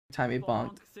time it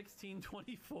bonked.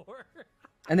 1624.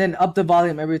 And then up the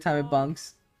volume every time it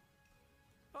bonks.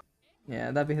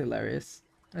 Yeah, that'd be hilarious.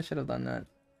 I should have done that.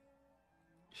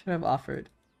 Should have offered.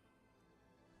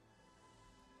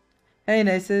 Hey,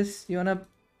 Nasus, you wanna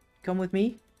come with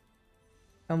me?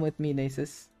 Come with me,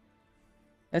 Nasus.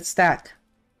 Let's stack.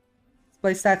 Let's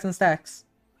play stacks and stacks.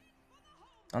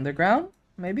 Underground?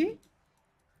 Maybe?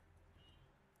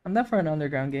 I'm down for an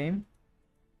underground game.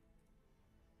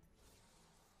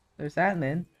 There's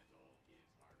admin.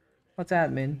 What's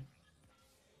admin?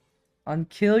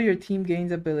 Unkill your team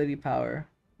gains ability power.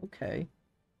 Okay.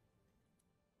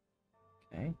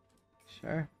 Okay.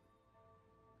 Sure.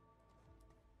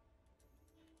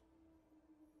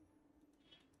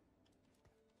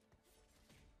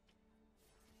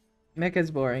 Mecha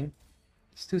is boring.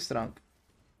 It's too strong.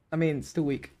 I mean, it's too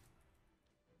weak.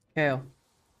 Kale.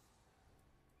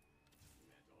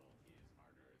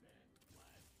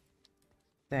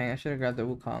 Dang, I should have grabbed the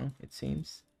Wukong, it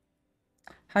seems.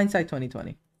 Hindsight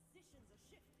 2020.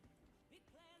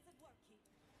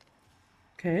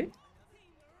 Okay.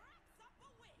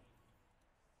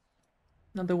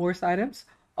 Not the worst items.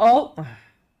 Oh!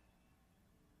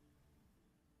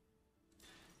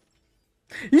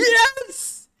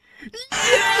 Yes!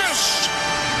 Yes!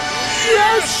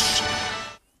 Yes!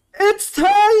 It's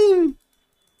time!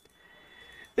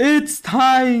 It's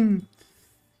time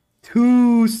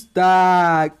to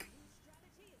stack.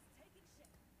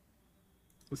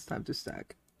 It's time to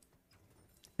stack.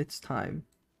 It's time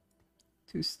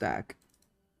to stack.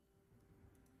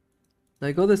 Do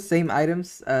I go the same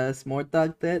items as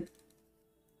Mortag did?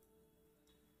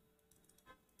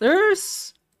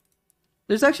 There's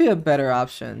actually a better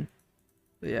option.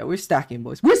 But yeah, we're stacking,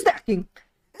 boys. We're stacking!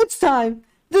 It's time!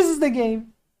 This is the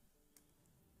game!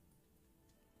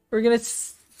 We're gonna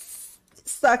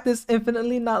stack this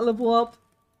infinitely, not level up.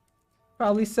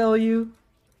 Probably sell you.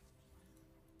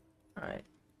 Alright.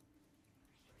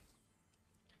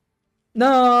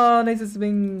 No, Nasus is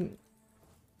being...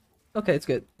 Okay, it's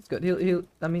good. It's good. He'll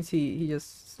that means he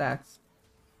just stacks.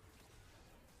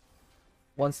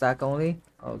 One stack only?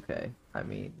 Okay. I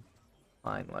mean,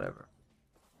 fine, whatever.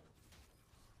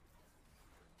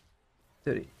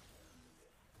 30.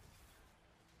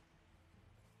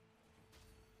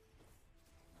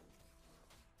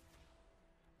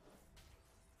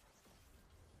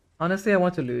 Honestly, I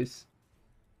want to lose.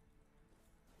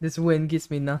 This win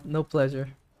gives me no pleasure.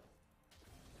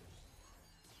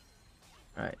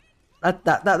 Alright.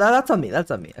 That's on me.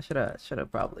 That's on me. I should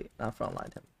have probably not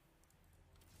frontlined him.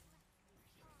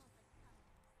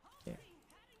 Yeah.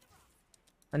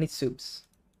 I need soups.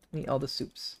 I need all the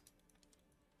soups.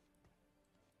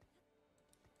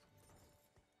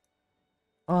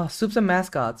 Oh, soups and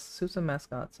mascots. Soups and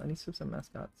mascots. I need soups and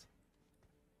mascots.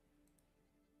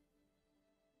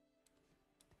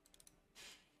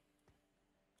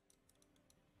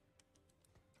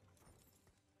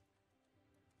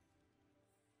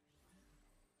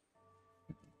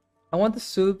 I want the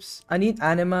soups. I need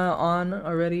anima on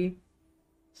already.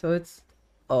 So it's...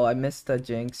 Oh, I missed the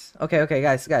jinx. Okay,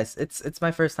 guys. It's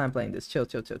my first time playing this. Chill.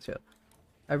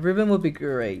 A Riven would be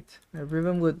great. A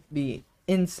Riven would be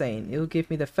insane. It will give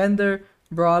me Defender,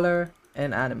 Brawler,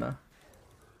 and Anima.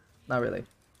 Not really.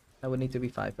 I would need to be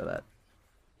 5 for that.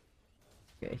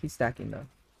 Okay, he's stacking though.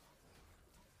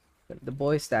 The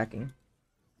boy's stacking.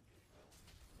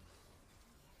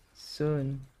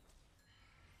 Soon.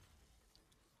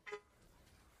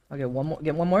 Okay, one more.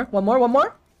 Get one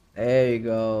more. There you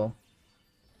go.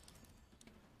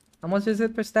 How much is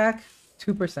it per stack?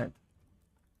 2%.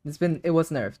 It was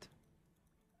nerfed.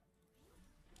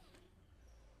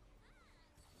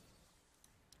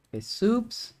 Okay,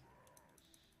 soups.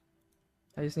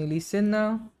 I just need Lee Sin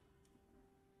now.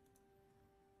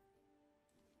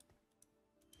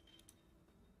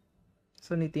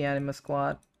 So need the anima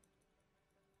squad.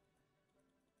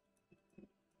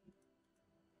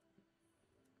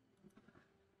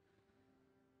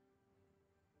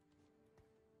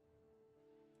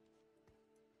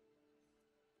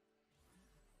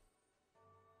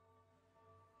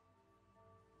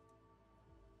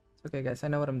 Okay, guys, I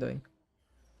know what I'm doing.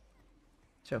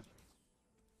 Chill.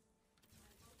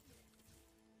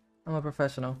 I'm a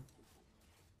professional.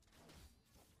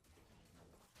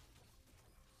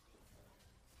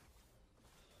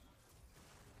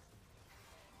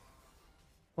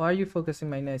 Why are you focusing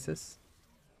my Nasus?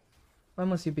 Why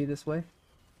must you be this way?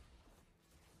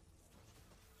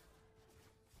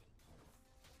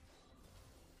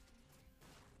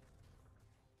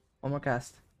 One more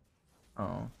cast.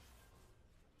 Oh.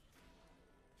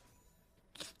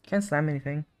 Can't slam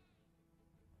anything.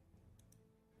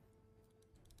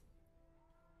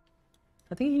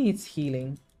 I think he needs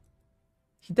healing.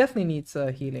 He definitely needs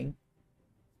healing.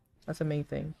 That's the main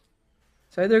thing.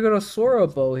 So either go to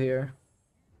Sorobo here.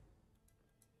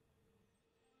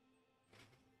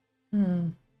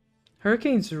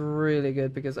 Hurricane's really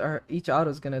good because each auto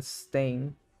is gonna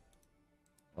stain.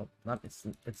 Well,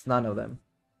 it's none of them.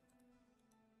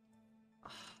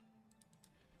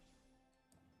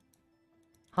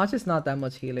 Hotch is not that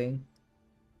much healing.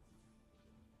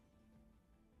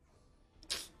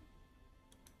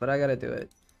 But I gotta do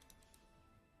it.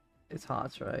 It's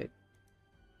Hotch, right?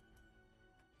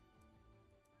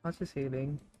 Hotch is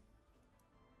healing.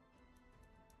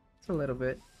 It's a little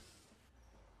bit.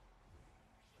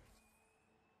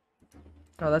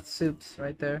 Oh, that's Soups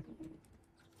right there.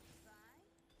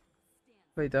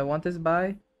 Wait, do I want this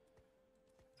buy?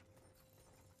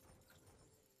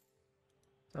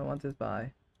 I want this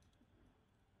buy.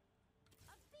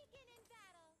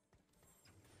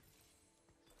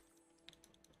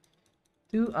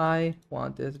 Do I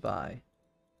want this buy?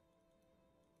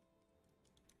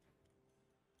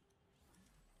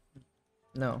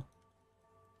 No.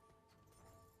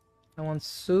 I want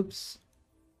Soups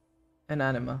and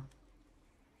Anima.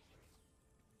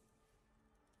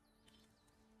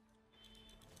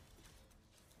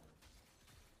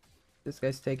 This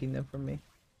guy's taking them from me.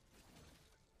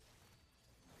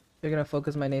 They're gonna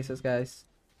focus my Nasus, guys.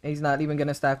 He's not even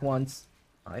gonna stack once.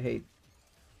 I hate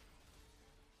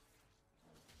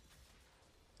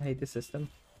this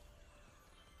system.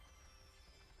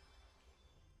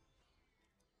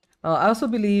 I also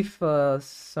believe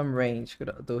some range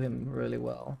could do him really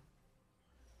well.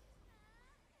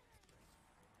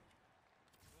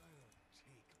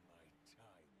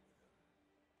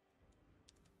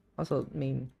 Also, I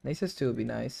mean, Nasus 2 would be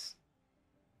nice.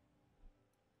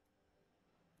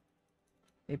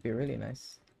 It'd be really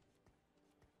nice.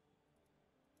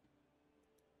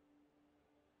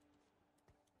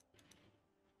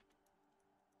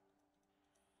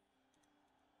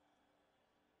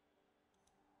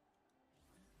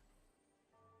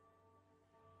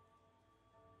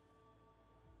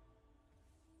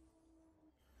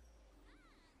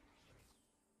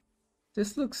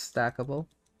 This looks stackable.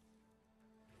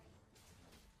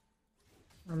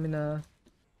 I'm in a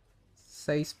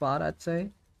safe spot, I'd say.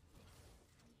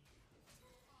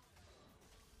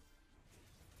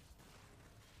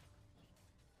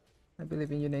 I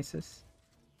believe in you, Nasus.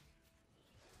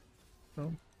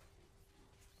 Oh.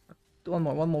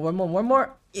 One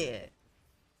more. Yeah.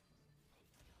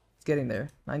 It's getting there.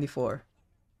 94.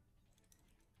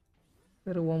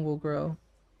 Little one will grow.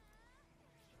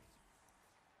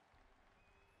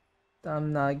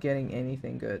 I'm not getting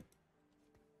anything good.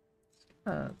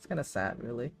 It's kind of sad,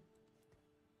 really.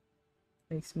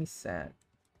 Makes me sad.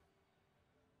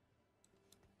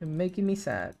 You're making me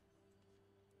sad.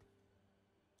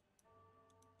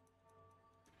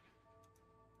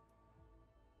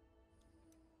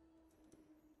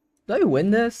 Do I win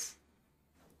this?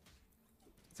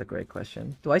 That's a great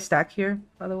question. Do I stack here,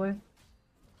 by the way?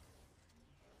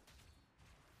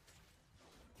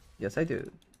 Yes, I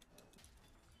do.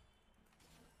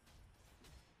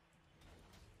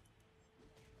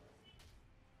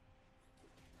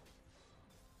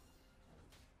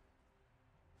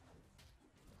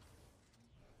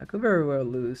 I could very well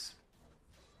lose.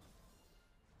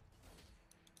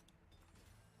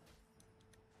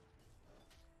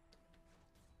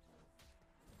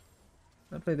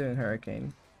 I play doing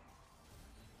Hurricane.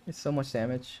 It's so much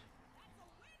damage.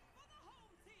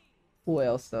 Who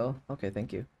else though? Okay,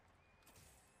 thank you.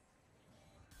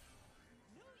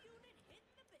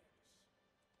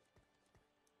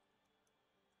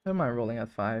 I don't mind rolling at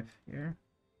 5 here.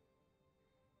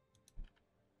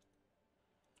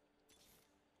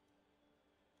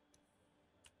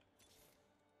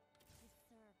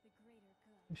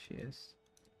 There she is.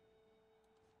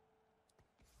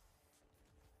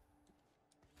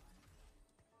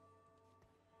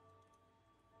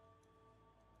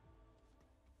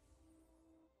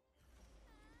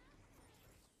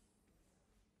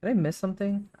 Did I miss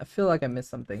something? I feel like I missed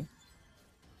something.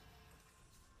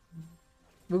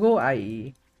 We'll go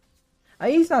IE.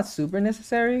 IE is not super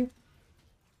necessary.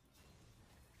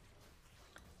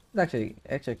 It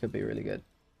actually could be really good.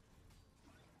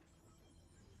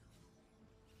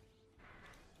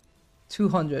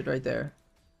 200 right there.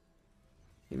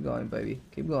 Keep going, baby.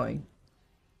 Keep going.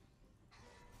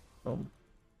 Boom.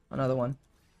 Another one.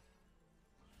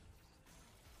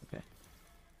 Okay.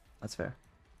 That's fair.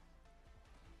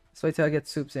 Let's wait till I get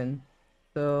Soups in.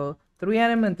 So 3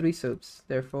 Anima and 3 Soups.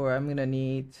 Therefore, I'm gonna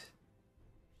need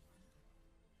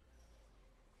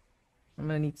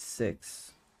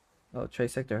 6. Oh,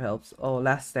 Trade Sector helps. Oh,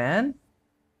 Last Stand?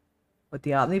 with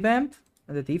the Omnivamp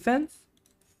and the defense.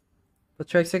 But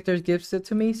Trade Sector gives it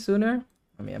to me sooner.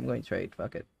 I mean, I'm going to trade.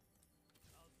 Fuck it.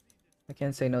 I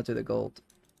can't say no to the gold.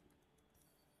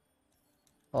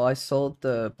 Oh, I sold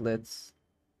the Blitz.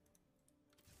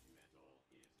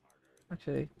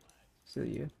 Actually, still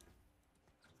you.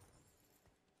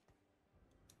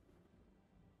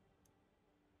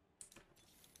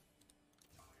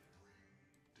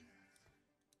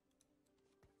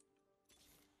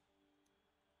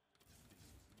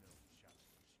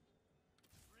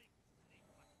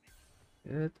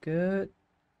 Good, good.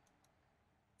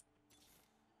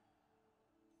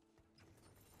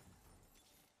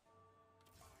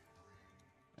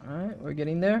 Alright, we're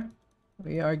getting there.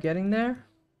 We are getting there.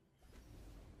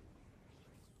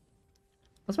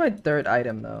 What's my third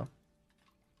item though?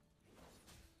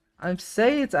 I'd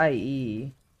say it's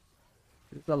IE.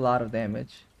 It's a lot of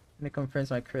damage. And it confirms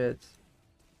my crits.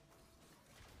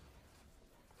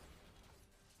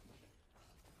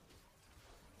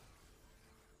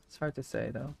 It's hard to say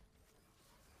though.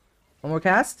 One more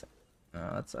cast?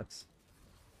 Oh, that sucks.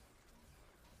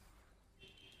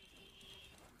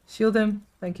 Shield him.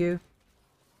 Thank you.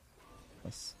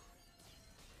 Nice.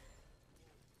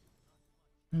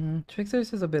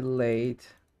 Tricksters is a bit late.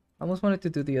 I almost wanted to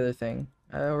do the other thing.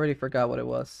 I already forgot what it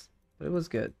was. But it was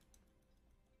good.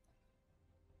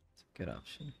 It's a good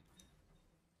option.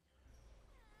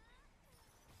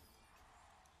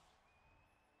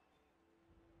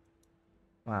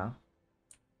 Wow.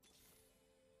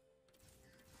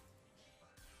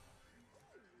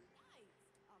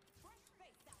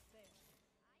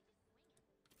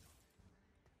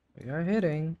 We are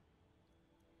hitting.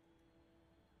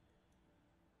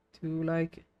 To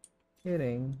like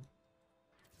hitting.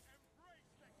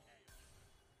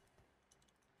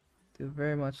 To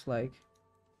very much like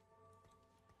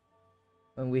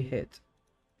when we hit.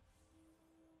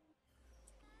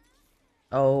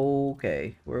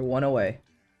 Okay, we're one away.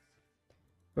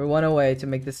 We're one away to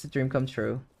make this dream come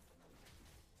true.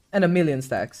 And 1,000,000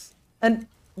 stacks. And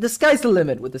the sky's the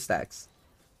limit with the stacks.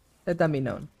 Let that be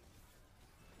known.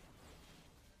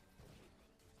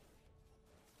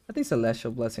 I think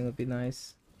Celestial Blessing would be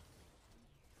nice.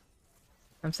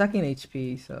 I'm stacking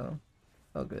HP, so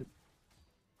all good.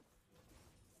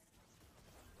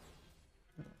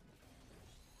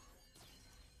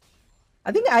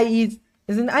 I think IE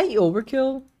isn't IE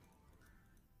overkill?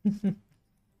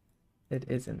 It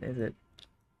isn't, is it?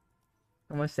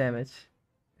 How much damage?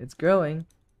 It's growing.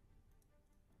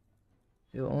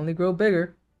 It'll only grow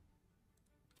bigger.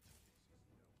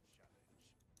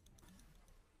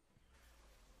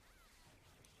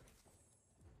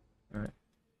 Alright.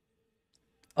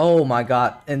 Oh my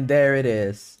god, and there it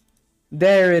is.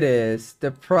 There it is.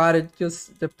 The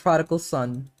prodigal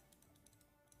son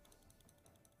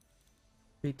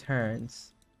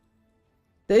returns.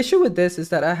 The issue with this is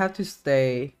that I have to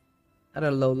stay at a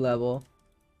low level.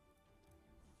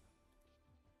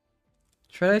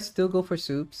 Should I still go for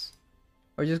soups?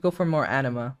 Or just go for more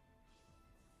anima?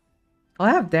 I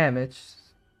have damage.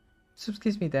 Soups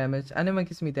gives me damage. Anima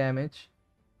gives me damage.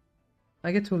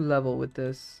 I get to level with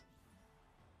this.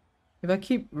 If I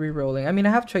keep re-rolling. I mean,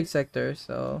 I have Trade Sector,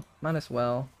 so might as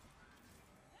well.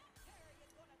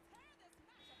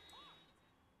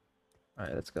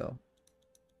 Alright, let's go.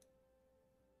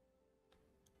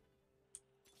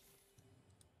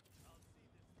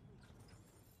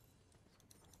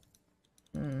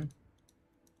 I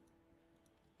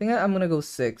think I'm gonna go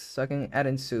 6 so I can add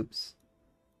in soups.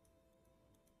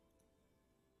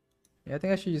 Yeah, I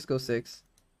think I should just go 6.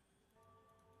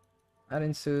 Add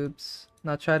in soups.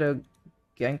 Now try to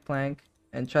gangplank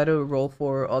and try to roll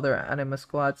for other anima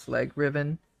squads like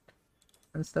Riven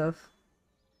and stuff.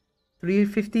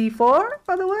 354,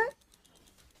 by the way.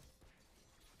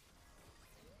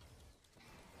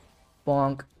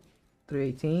 Bonk.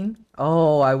 318.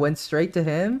 Oh, I went straight to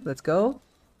him. Let's go.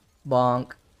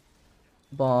 Bonk.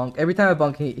 Bonk. Every time I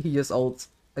bonk, he just ults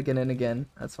again and again.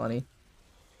 That's funny.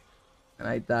 And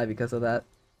I die because of that.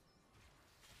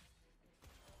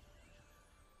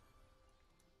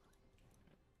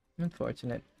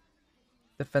 Unfortunate.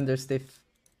 Defender stiff.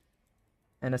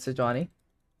 And a Sejuani.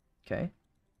 Okay.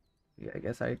 Yeah, I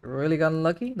guess I really got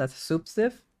unlucky. That's a soup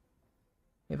stiff.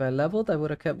 If I leveled, I would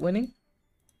have kept winning.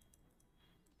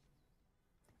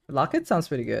 Locket sounds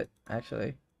pretty good,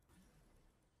 actually.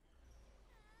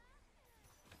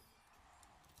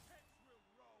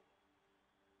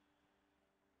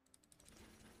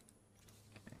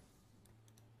 Okay.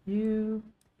 You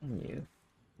and you.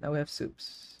 Now we have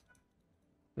soups.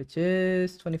 Which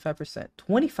is 25%.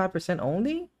 25%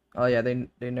 only? Oh yeah, they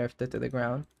nerfed it to the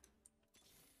ground.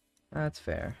 That's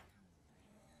fair.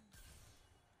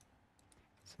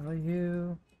 Tell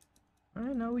you. I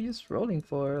don't know, we're just rolling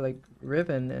for like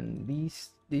Riven and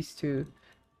these two.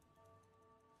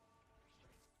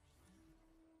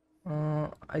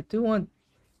 I do want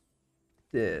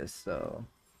this though.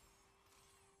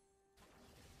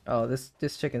 Oh,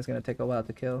 this chicken's gonna take a while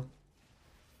to kill.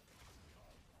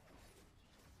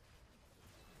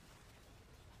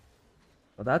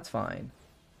 Well, that's fine.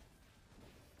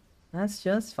 That's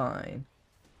just fine.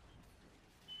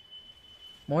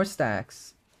 More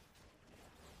stacks.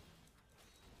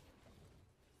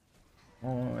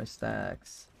 More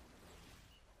stacks.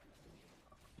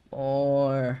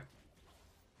 More.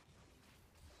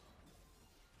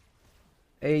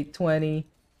 820.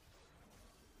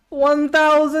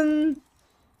 1,000.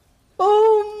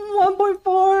 Boom.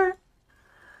 1.4.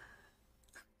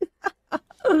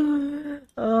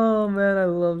 Oh man, I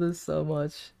love this so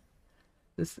much.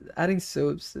 This adding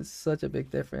soaps is such a big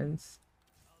difference.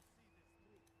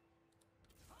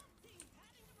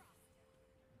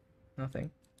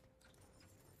 Nothing.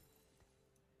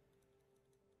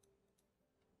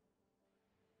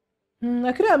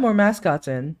 I could add more mascots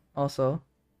in also.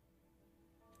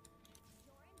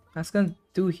 Mascots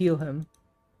do heal him.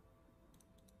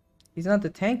 He's not the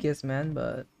tankiest man,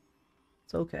 but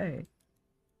it's okay.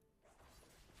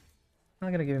 I'm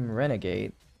not gonna give him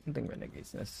Renegade. I don't think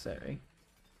Renegade's necessary.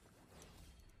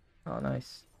 Oh,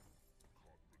 nice.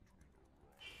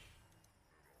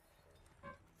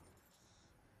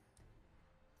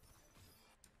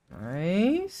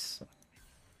 Nice.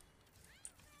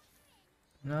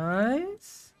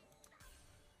 Nice.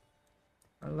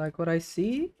 I like what I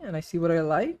see, and I see what I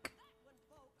like.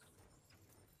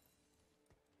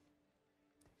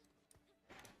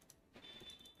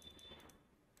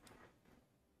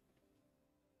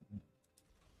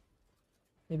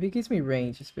 If it gives me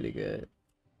range, it's pretty good.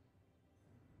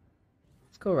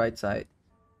 Let's go right side.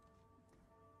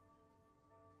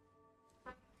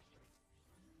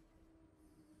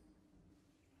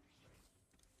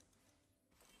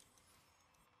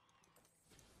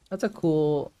 That's a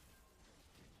cool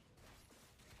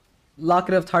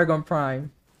Locket of Targon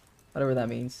Prime. Whatever that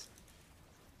means.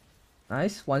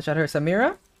 Nice. One shot her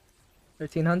Samira.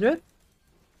 1300.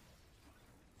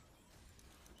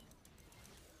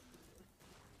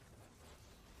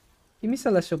 Give me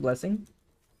Celestial Blessing.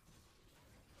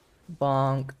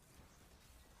 Bonk.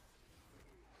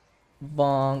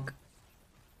 Bonk.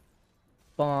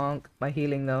 Bonk. My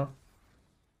healing though.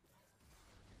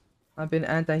 I've been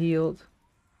anti-healed.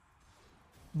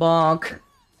 Bonk.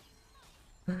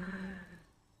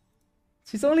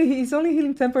 He's only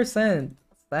healing 10%.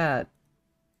 What's that?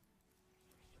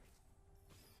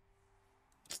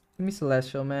 Give me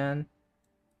Celestial, man.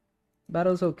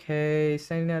 Battle's okay.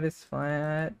 Standing at is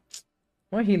flat.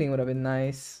 More healing would have been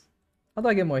nice. How do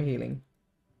I get more healing?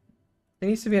 There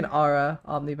needs to be an aura,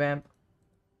 Omnivamp.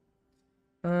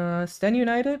 Stand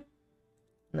United?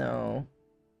 No.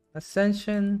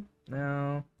 Ascension?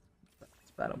 No.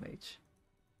 It's Battle Mage.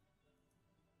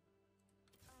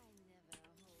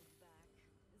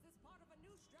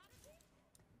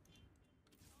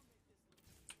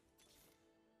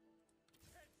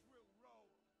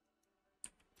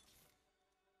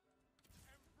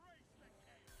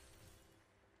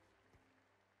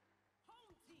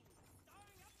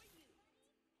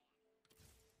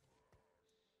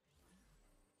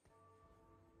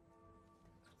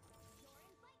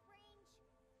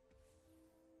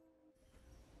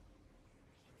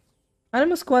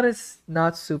 Anima Squad is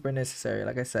not super necessary,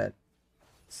 like I said.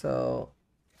 So,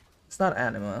 it's not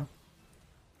Anima.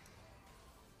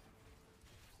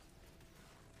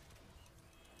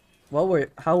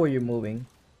 How were you moving?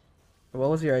 What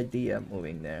was your idea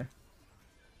moving there?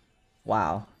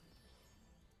 Wow.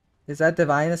 Is that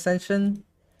Divine Ascension?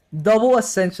 Double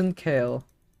Ascension Kale.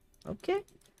 Okay.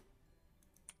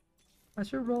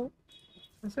 That's your role.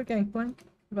 That's a gangplank.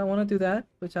 If I want to do that,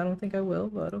 which I don't think I will,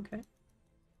 but okay.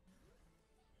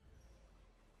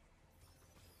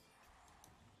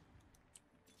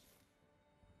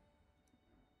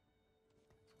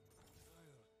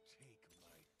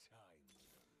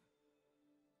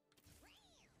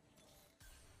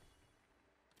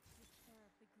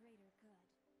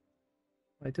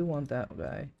 I do want that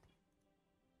guy.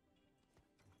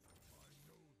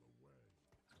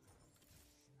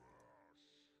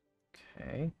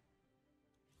 Okay.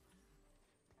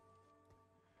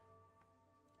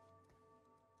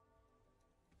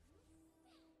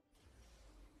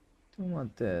 Don't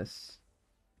want this.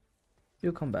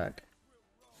 You'll come back.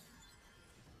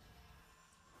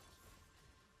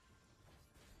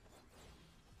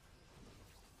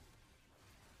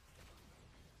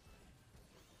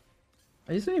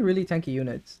 I just need really tanky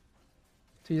units.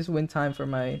 to just win time for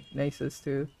my NASUS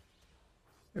to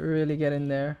really get in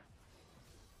there.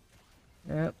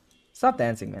 Yep. Stop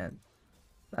dancing, man.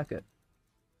 Not good.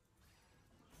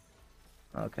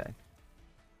 Okay.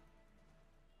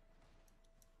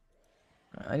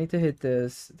 I need to hit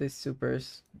these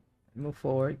supers. Move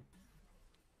forward.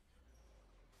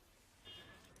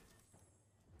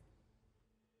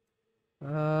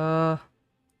 I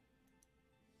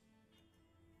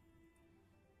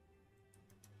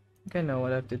think I know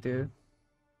what I have to do.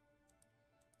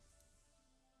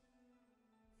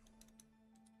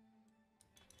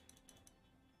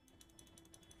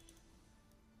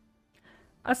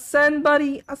 Ascend,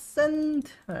 buddy!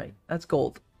 Ascend! Alright, that's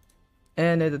gold.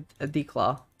 And a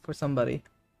declaw for somebody.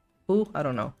 Who? I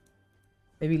don't know.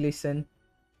 Maybe listen.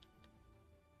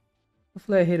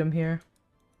 Hopefully I hit him here.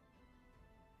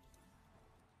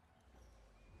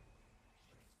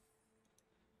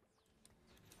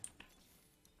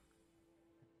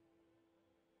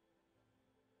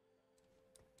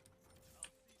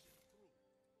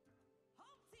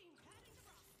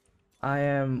 I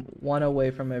am one away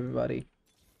from everybody.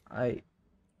 I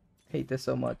hate this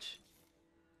so much.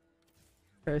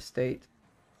 Fair state.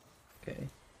 Okay.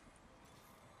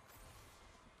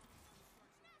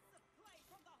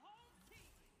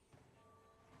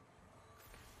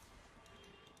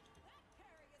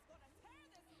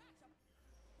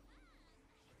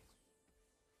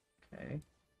 Okay.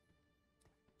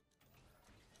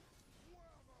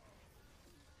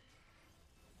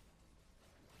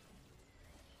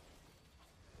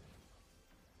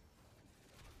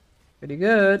 Pretty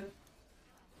good.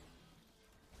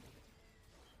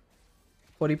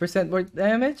 40% more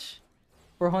damage.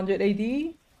 400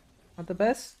 AD. Not the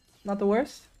best. Not the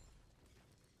worst.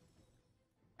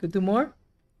 Could do more.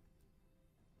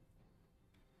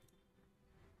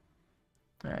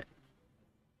 Alright.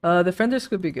 Defenders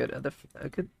could be good. I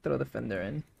could throw Defender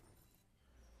in.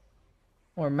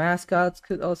 Or mascots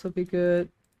could also be good.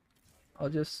 I'll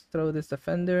just throw this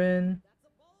Defender in.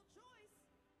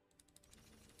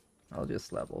 I'll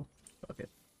just level. Okay.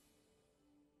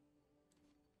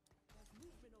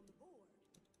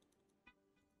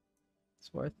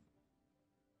 It's worth.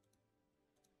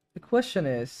 The question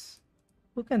is,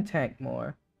 who can tank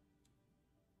more?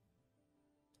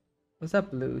 What's that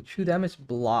blue? True damage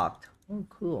blocked. Oh,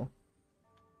 cool.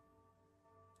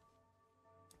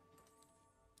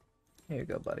 Here you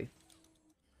go, buddy.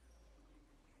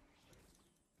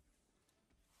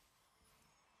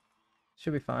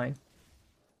 Should be fine.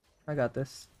 I got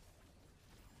this.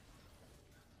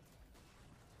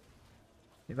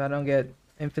 If I don't get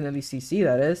infinitely CC,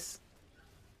 that is.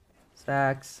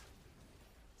 Stacks.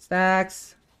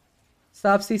 Stacks.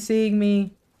 Stop CCing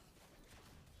me.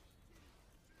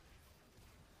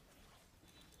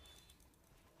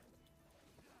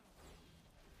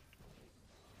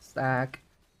 Stack.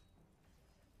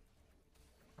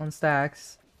 On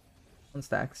stacks. On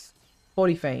stacks.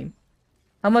 40 fame.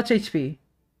 How much HP?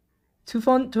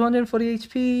 240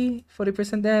 HP,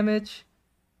 40% damage,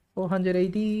 400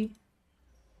 AD. The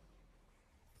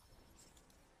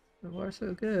war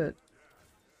so good.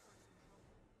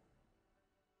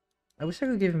 I wish I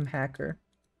could give him hacker.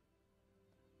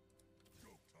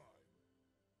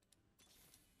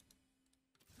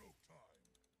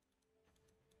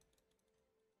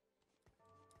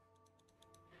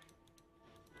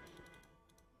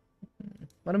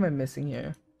 What am I missing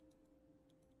here?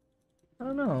 I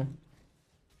don't know.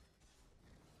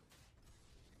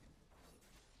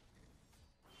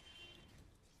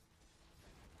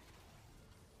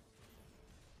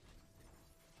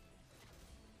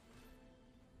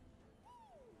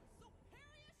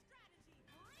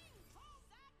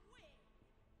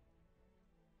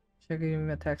 Should I give him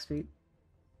attack speed?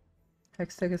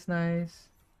 Attack stack is nice.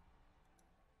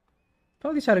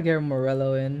 Probably try to get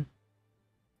Morello in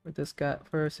with this guy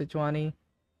for Sejuani.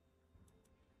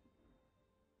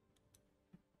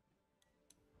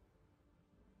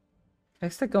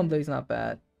 Hextech Gunblade is not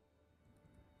bad.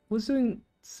 Who's doing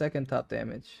second top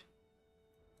damage?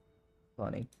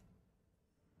 Funny.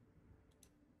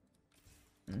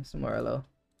 It's Morello.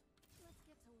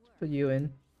 Put you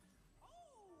in.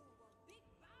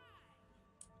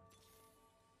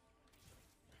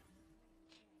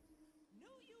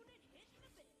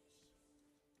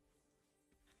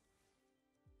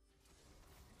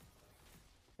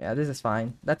 Yeah, this is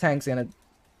fine. That tank's gonna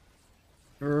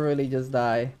really just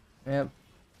die. Yep.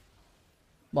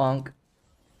 Bonk.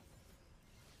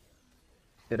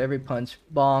 Did every punch.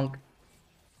 Bonk.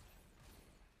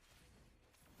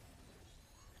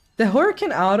 The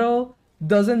Hurricane Auto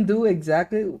doesn't do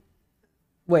exactly...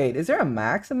 Wait, is there a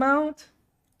max amount?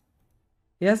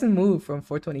 He hasn't moved from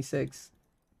 426.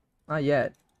 Not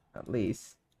yet, at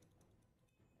least.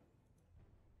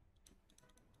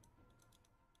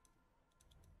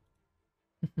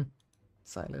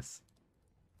 Silas.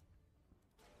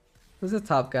 Who's the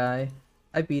top guy?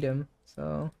 I beat him,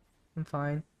 so I'm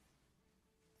fine.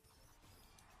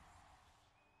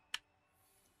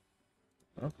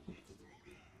 Oh. Of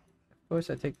course,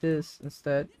 I take this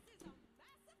instead.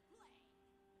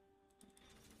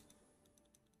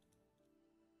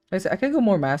 Like I said, I can go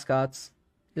more mascots.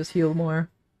 Just heal more.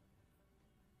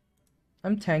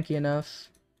 I'm tanky enough.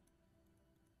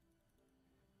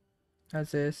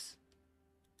 How's this?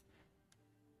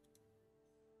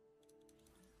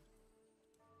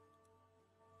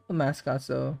 The mascots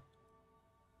though.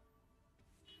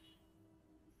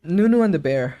 Nunu and the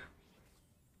bear.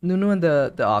 Nunu and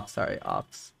the ox, sorry,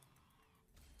 ox.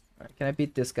 Alright, can I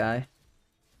beat this guy?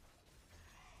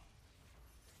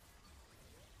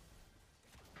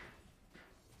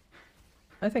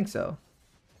 I think so.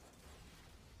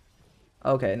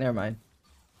 Okay, never mind.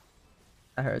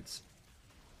 That hurts.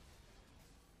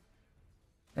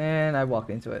 And I walk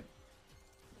into it.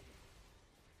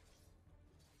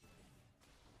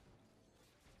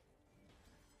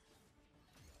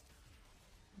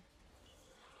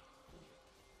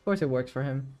 Of course it works for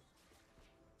him.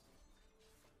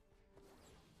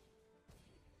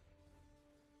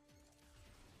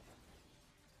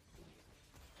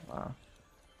 Wow.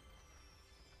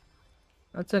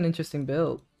 That's an interesting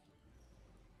build.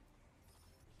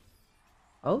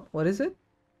 Oh, what is it?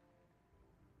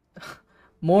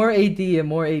 More AD and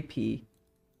more AP.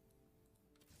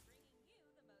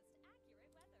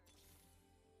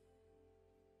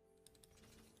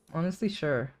 Honestly,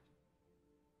 sure.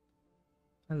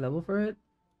 I level for it?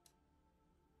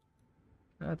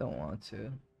 I don't want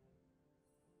to.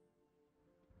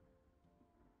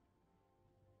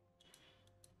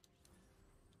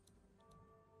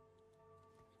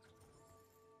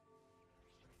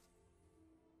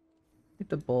 Get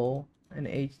the bowl and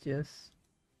Aegis.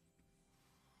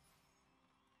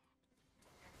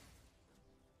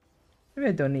 Maybe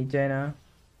I don't need Jaina.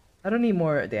 I don't need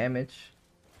more damage.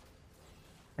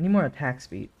 I need more attack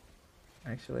speed,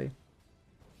 actually.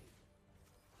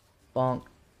 Bonk.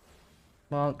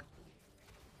 Bonk.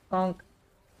 Bonk.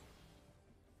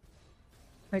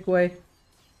 Make way.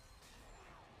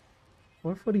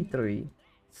 443.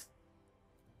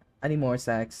 I need more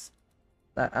sacks.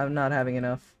 I'm not having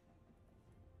enough.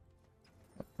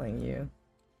 I'm playing you.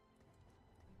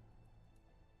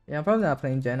 Yeah, I'm probably not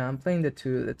playing Jenna. I'm playing the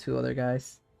two other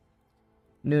guys.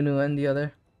 Nunu and the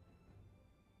other.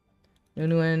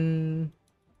 Nunu and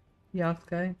the ox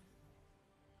guy.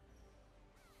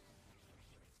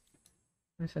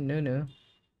 There's a Nunu.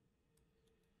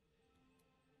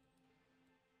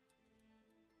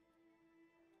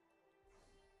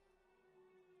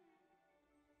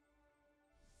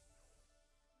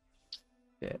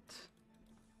 Shit.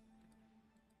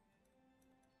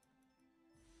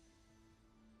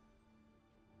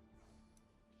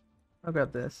 I'll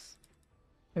grab this.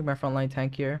 Make my frontline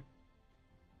tankier.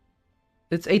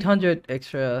 It's 800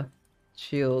 extra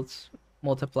shields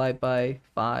multiplied by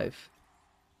 5.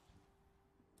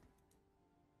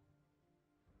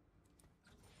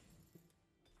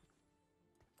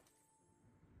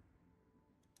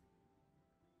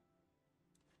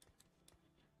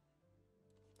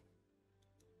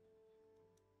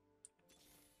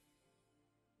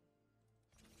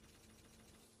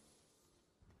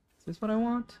 Is this what I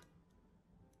want?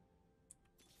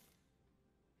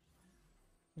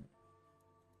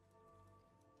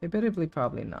 Debatably,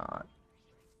 probably not.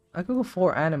 I could go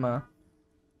 4 anima.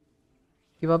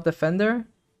 Give up defender.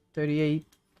 38,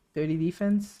 30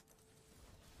 defense.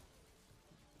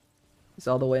 He's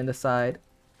all the way in the side.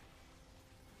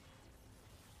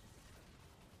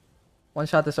 One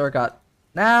shot this Orcot.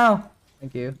 Now!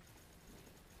 Thank you.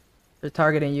 They're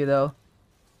targeting you though.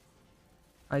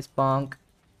 Nice bonk.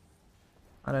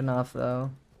 Not enough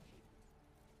though.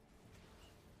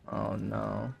 Oh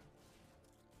no.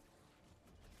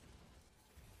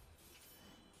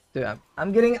 Dude,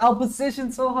 I'm getting out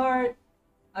positioned so hard.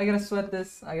 I gotta sweat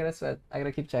this. I gotta sweat. I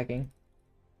gotta keep checking.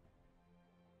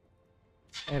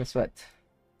 I gotta sweat.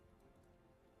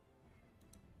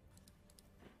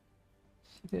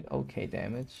 She did okay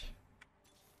damage.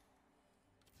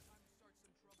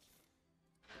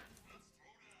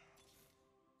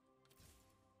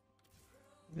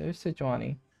 There's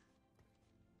Sejuani.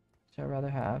 Which I'd rather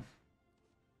have.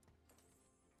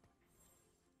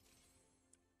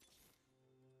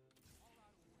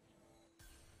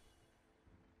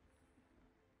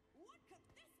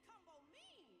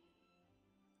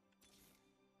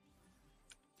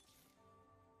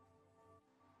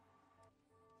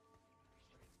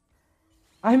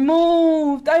 I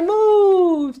moved! I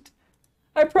moved!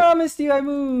 I promised you I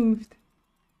moved!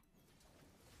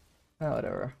 Oh,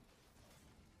 whatever.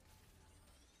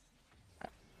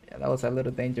 Yeah, that was a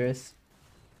little dangerous.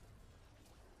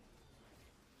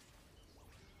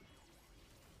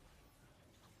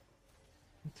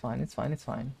 It's fine, it's fine, it's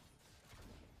fine.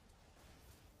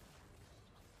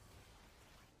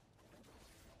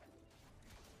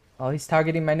 Oh, he's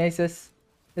targeting my Nasus.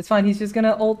 It's fine, he's just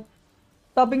gonna ult.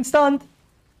 Stop being stunned!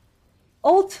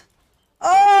 Ult!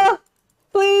 Ah!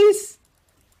 Please!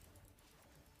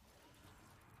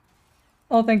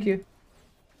 Oh, thank you.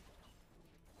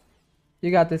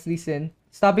 You got this, Lee Sin.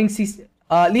 Stop being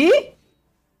Lee?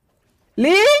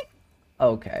 Lee?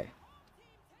 Okay.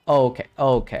 Okay,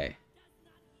 okay.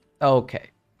 Okay.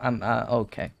 I'm,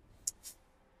 okay.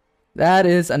 That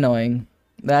is annoying.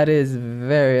 That is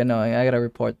very annoying. I'm gonna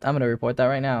report that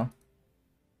right now.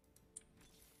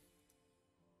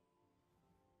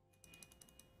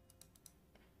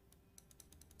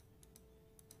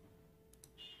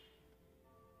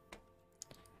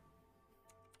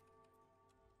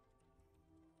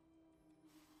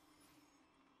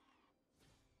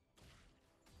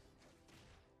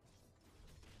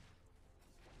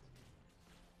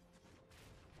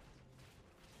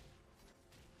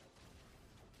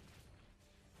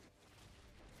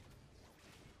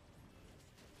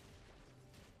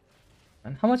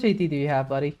 And how much AD do you have,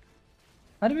 buddy?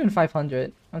 Not even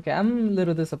 500. Okay, I'm a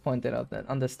little disappointed of that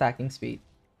on the stacking speed.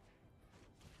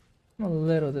 I'm a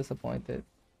little disappointed.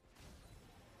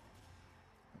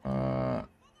 I'm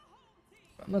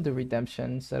gonna do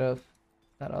redemption instead of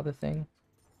that other thing.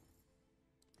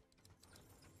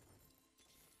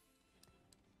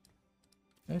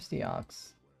 There's the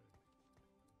ox.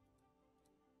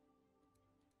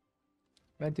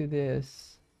 If I do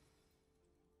this,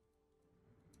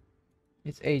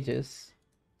 it's ages.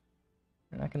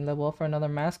 And I can level up for another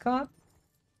mascot?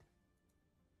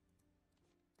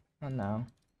 Oh no.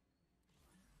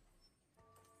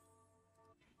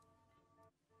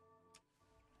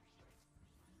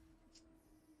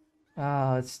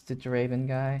 Oh, it's the Draven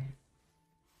guy.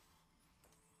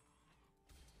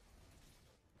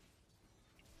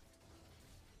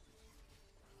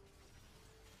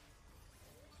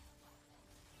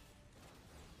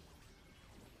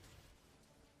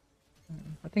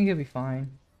 I think he'll be fine.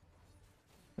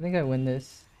 I think I win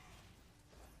this.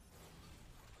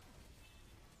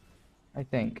 I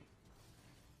think.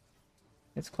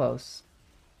 It's close.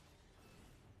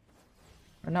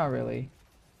 Or not really.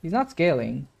 He's not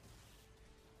scaling.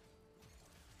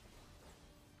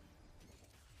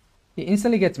 He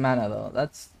instantly gets mana though.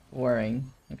 That's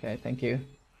worrying. Okay, thank you.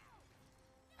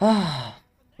 Ah,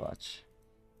 clutch.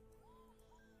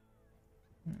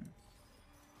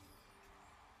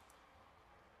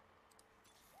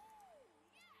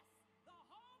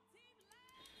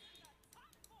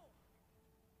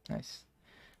 Nice.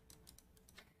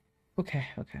 Okay.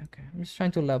 I'm just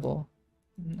trying to level.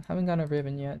 Haven't gotten a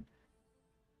ribbon yet.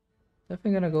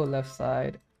 Definitely gonna go left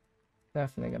side.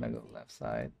 Definitely gonna go left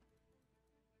side.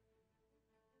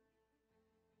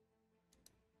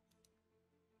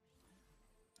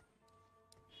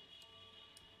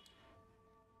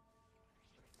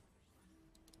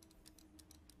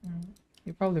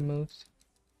 He probably moves.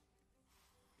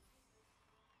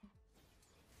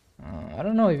 I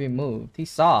don't know if he moved. He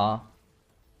saw.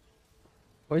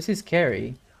 Where's his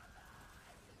carry?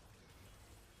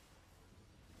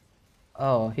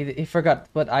 Oh, he forgot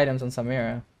to put items on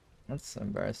Samira. That's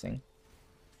embarrassing.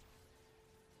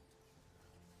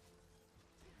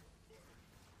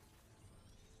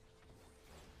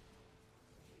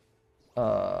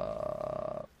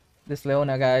 This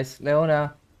Leona, guys.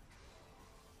 Leona.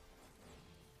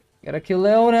 Gotta kill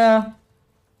Leona.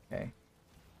 Okay.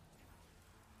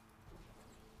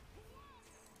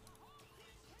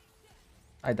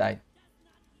 I died.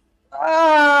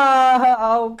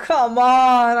 Ah! Oh, come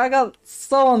on! I got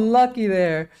so unlucky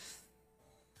there.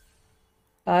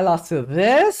 I lost to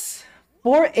this?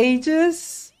 4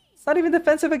 ages? It's not even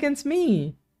defensive against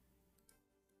me.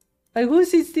 Like, who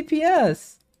sees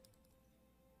DPS?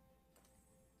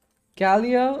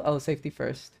 Galio? Oh, safety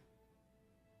first.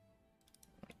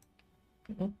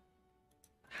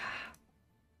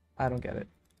 I don't get it.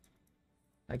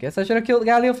 I guess I should have killed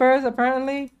Galio first,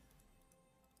 apparently.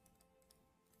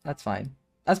 That's fine.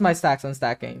 That's my stacks on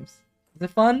stack games. Is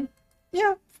it fun?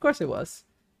 Yeah, of course it was.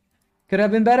 Could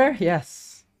have been better?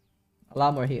 Yes. A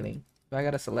lot more healing. But I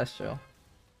got a Celestial.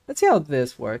 Let's see how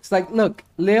this works. Like, look,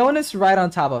 Leon is right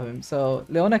on top of him. So,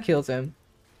 Leona kills him.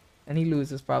 And he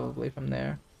loses probably from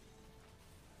there.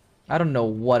 I don't know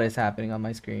what is happening on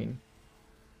my screen.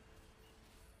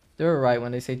 They were right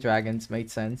when they say dragons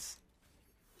made sense.